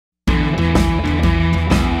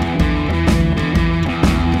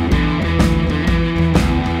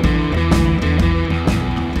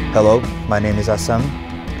Hello, my name is Hassam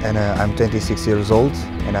and I'm 26 years old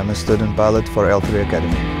and I'm a student pilot for L3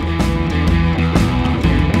 Academy.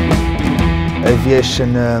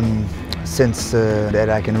 Aviation, since that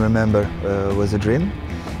I can remember, was a dream,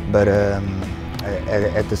 but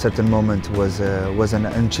at a certain moment was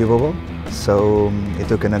unachievable, so it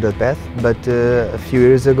took another path. But a few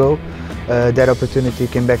years ago, that opportunity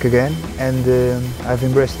came back again and I've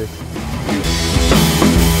embraced it.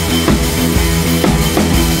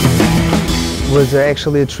 It was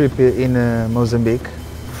actually a trip in Mozambique,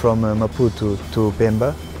 from Maputo to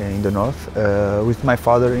Pemba in the north, with my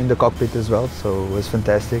father in the cockpit as well, so it was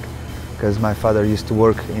fantastic because my father used to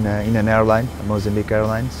work in an airline, a Mozambique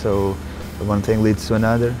airline, so one thing leads to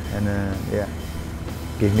another and yeah,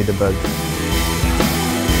 gave me the bug.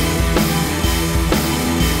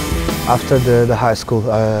 After the high school,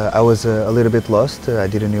 I was a little bit lost. I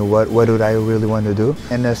didn't know what would I really want to do.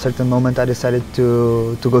 And at a certain moment I decided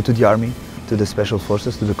to go to the army, to the special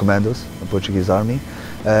forces, to the commandos, the Portuguese army.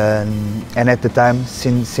 And at the time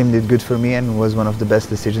seemed good for me and was one of the best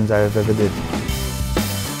decisions I have ever did.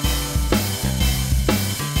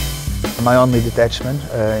 My only detachment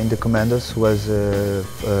in the commandos was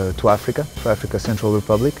to Africa Central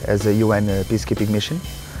Republic, as a UN peacekeeping mission.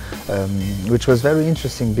 Which was very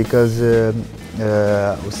interesting because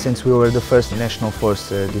since we were the first national force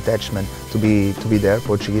detachment to be there,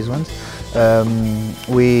 Portuguese ones,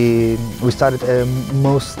 we started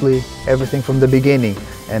mostly everything from the beginning,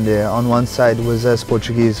 and on one side was us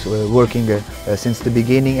Portuguese working since the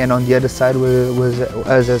beginning, and on the other side was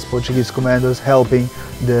us as Portuguese commandos helping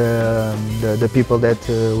the people that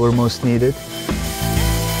were most needed.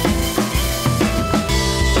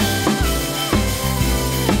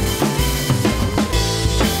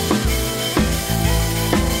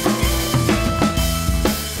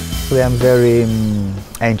 I'm very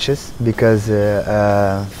anxious because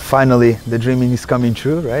finally the dreaming is coming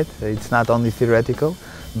true, right? It's not only theoretical,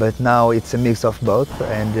 but now it's a mix of both,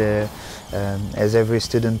 and as every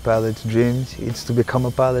student pilot dreams, it's to become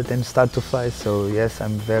a pilot and start to fly. So yes,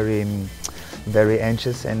 I'm very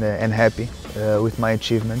anxious and happy with my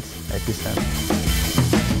achievements at this time.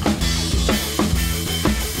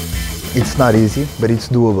 It's not easy, but it's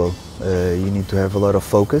doable. You need to have a lot of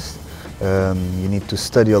focus. You need to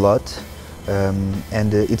study a lot,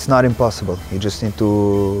 and it's not impossible. You just need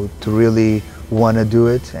to really want to do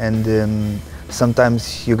it, and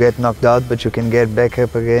sometimes you get knocked out, but you can get back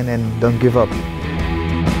up again and don't give up.